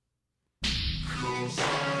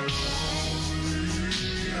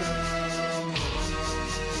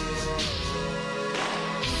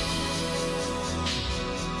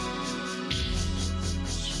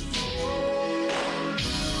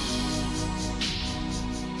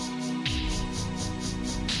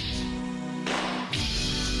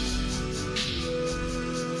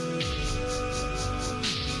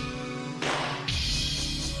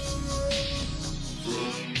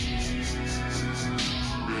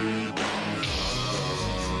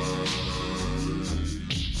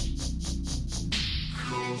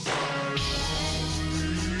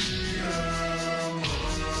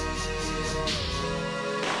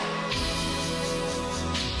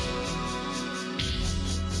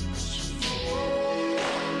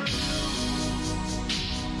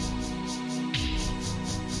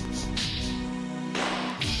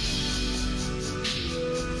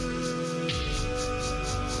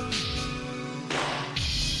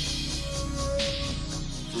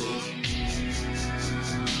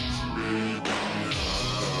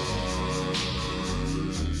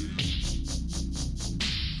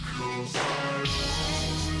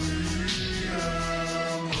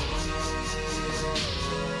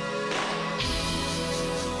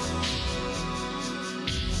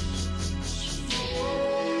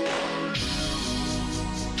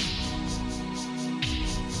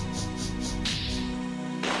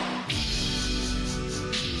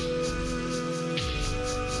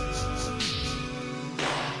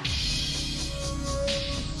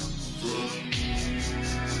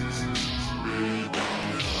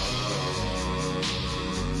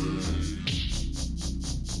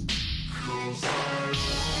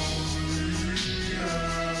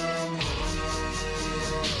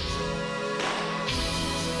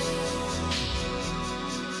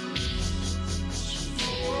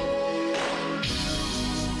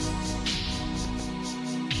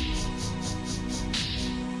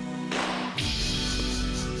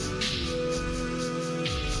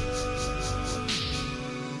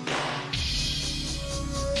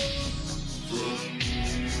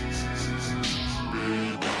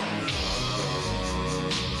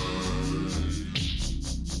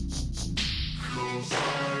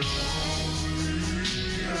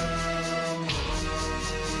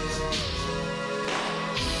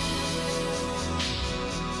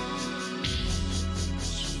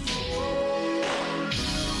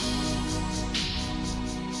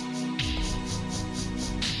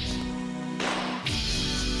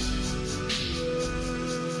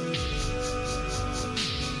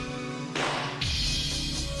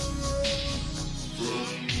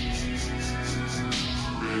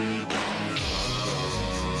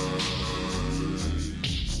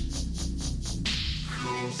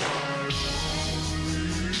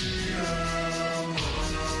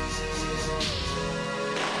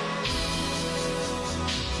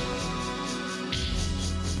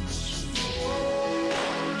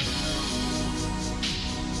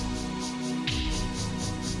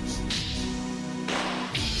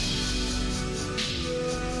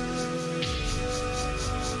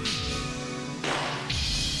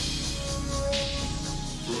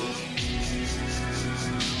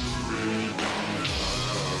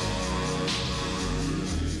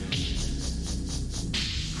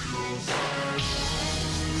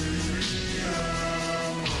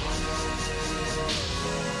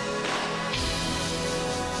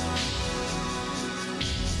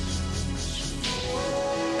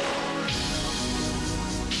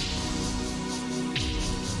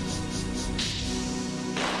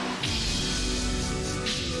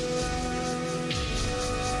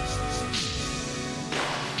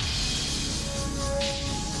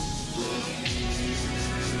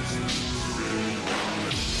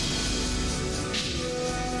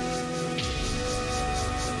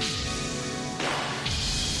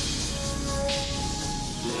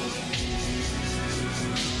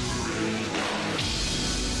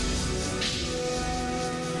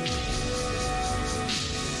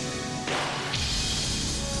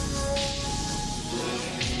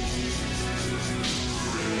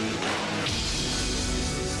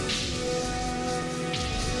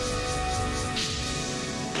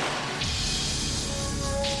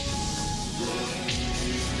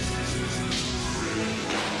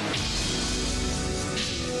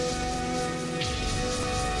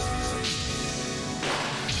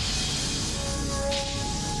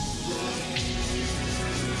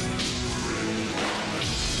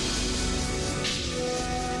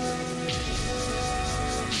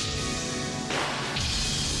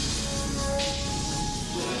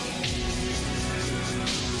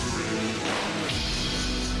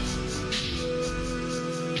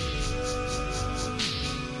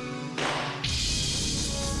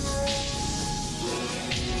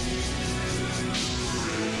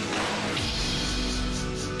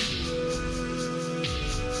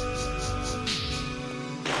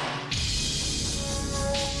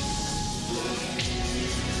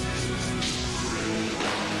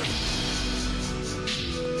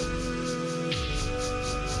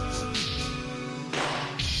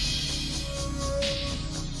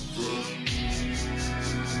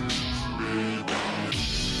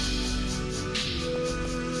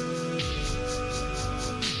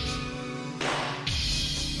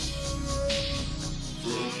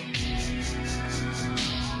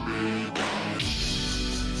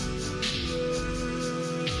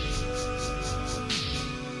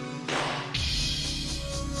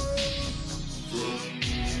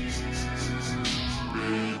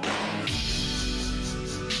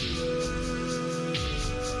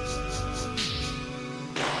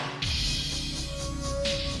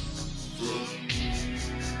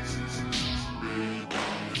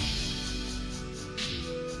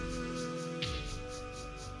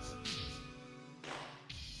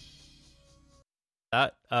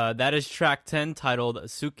 That is track 10 titled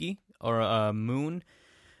Suki, or Moon.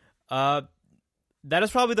 That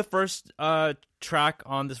is probably the first track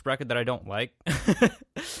on this record that I don't like.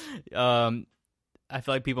 I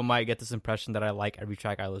feel like people might get this impression that I like every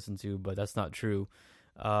track I listen to, but that's not true.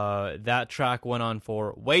 That track went on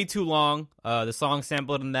for way too long. The song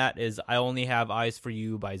sampled in that is I Only Have Eyes for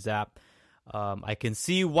You by Zapp. I can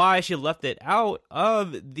see why she left it out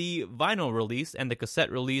of the vinyl release and the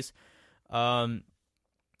cassette release.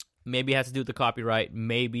 Maybe it had to do with the copyright.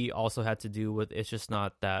 Maybe also had to do with it's just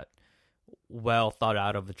not that well thought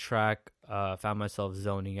out of a track. Found myself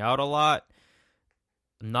zoning out a lot.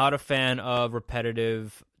 I'm not a fan of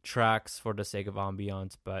repetitive tracks for the sake of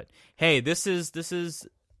ambiance, but hey, this is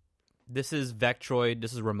Vektroid.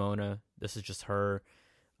 This is Ramona. This is just her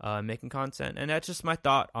making content, and that's just my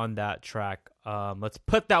thought on that track. Let's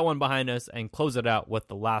put that one behind us and close it out with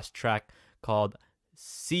the last track called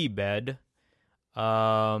Seabed.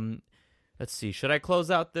 Let's see. Should I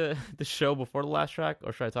close out the show before the last track,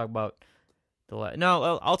 or should I talk about the last?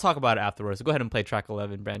 No, I'll talk about it afterwards. So go ahead and play track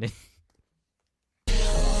 11, Brandon.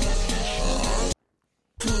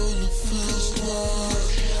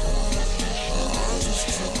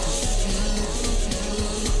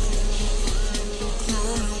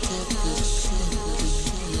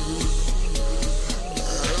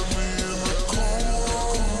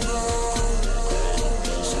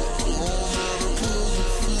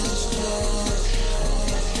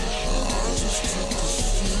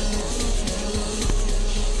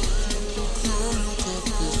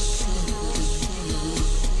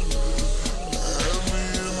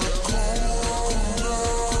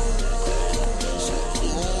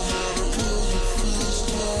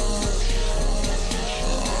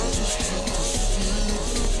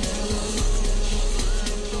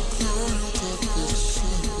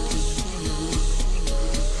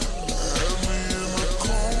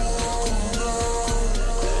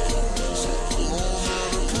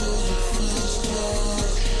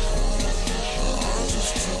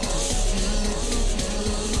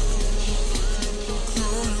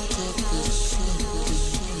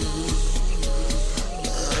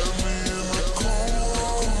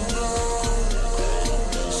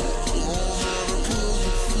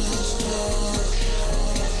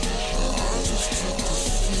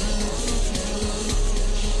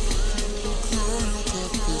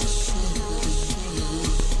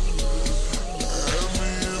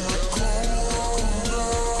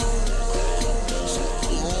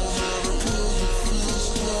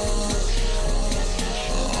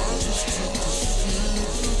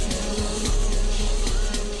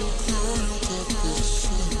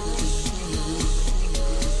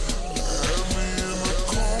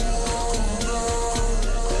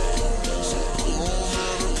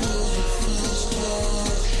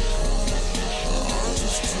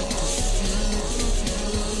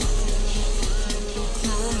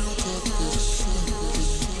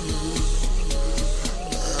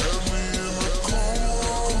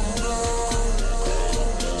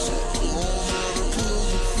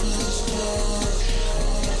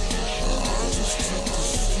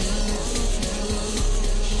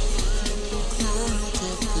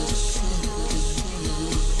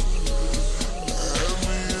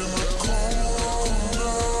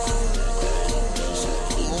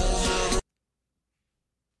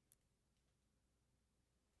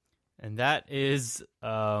 And that is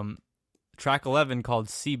track 11 called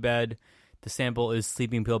Seabed. The sample is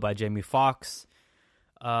Sleeping Pill by Jamie Foxx.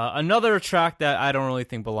 Another track that I don't really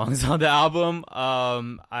think belongs on the album.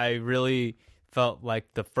 I really felt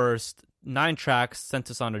like the first 9 tracks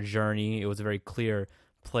sent us on a journey. It was a very clear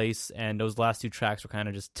place, and those last 2 tracks were kind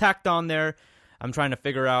of just tacked on there. I'm trying to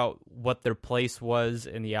figure out what their place was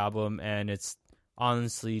in the album, and it's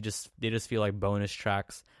honestly they just feel like bonus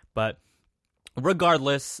tracks. But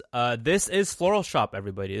regardless, this is Floral, Shoppe,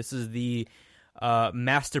 everybody. This is the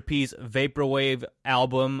masterpiece Vaporwave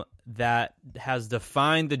album that has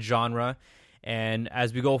defined the genre. And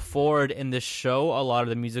as we go forward in this show, a lot of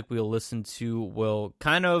the music we'll listen to will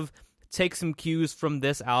kind of take some cues from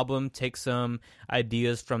this album, take some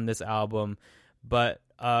ideas from this album. But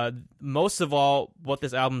most of all, what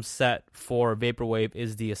this album set for Vaporwave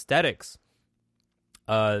is the aesthetics.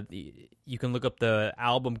 You can look up the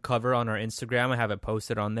album cover on our Instagram. I have it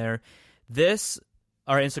posted on there.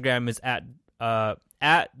 Our Instagram is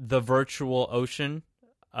at the Virtual Ocean.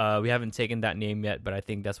 We haven't taken that name yet, but I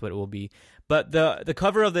think that's what it will be. But the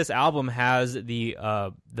cover of this album has the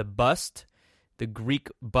bust, the Greek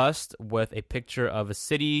bust with a picture of a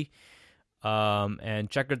city and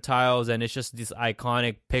checkered tiles, and it's just this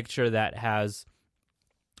iconic picture that has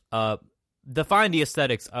defined the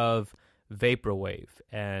aesthetics of Vaporwave,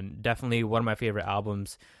 and definitely one of my favorite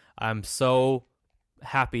albums. I'm so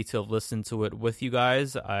happy to have listened to it with you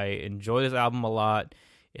guys. I enjoy this album a lot.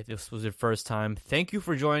 If this was your first time, thank you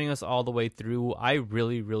for joining us all the way through. I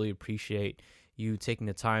really, really appreciate you taking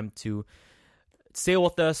the time to sail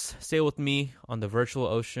with us, sail with me on the virtual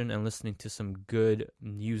ocean and listening to some good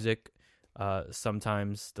music.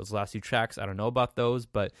 Sometimes those last few tracks, I don't know about those,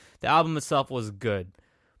 but the album itself was good.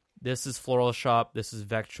 This is Floral Shoppe. This is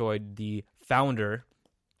Vektroid, the founder,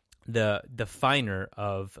 the definer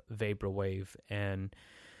of Vaporwave. And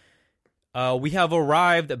we have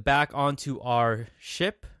arrived back onto our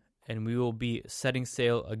ship, and we will be setting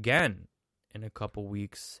sail again in a couple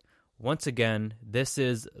weeks. Once again, this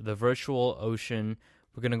is the virtual ocean.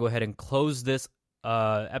 We're going to go ahead and close this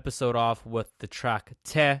episode off with the track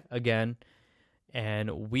Te again,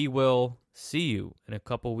 and we will see you in a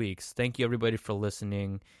couple weeks. Thank you, everybody, for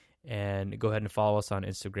listening, and go ahead and follow us on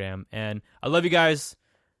Instagram. And I love you guys.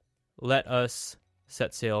 Let us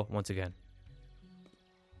set sail once again.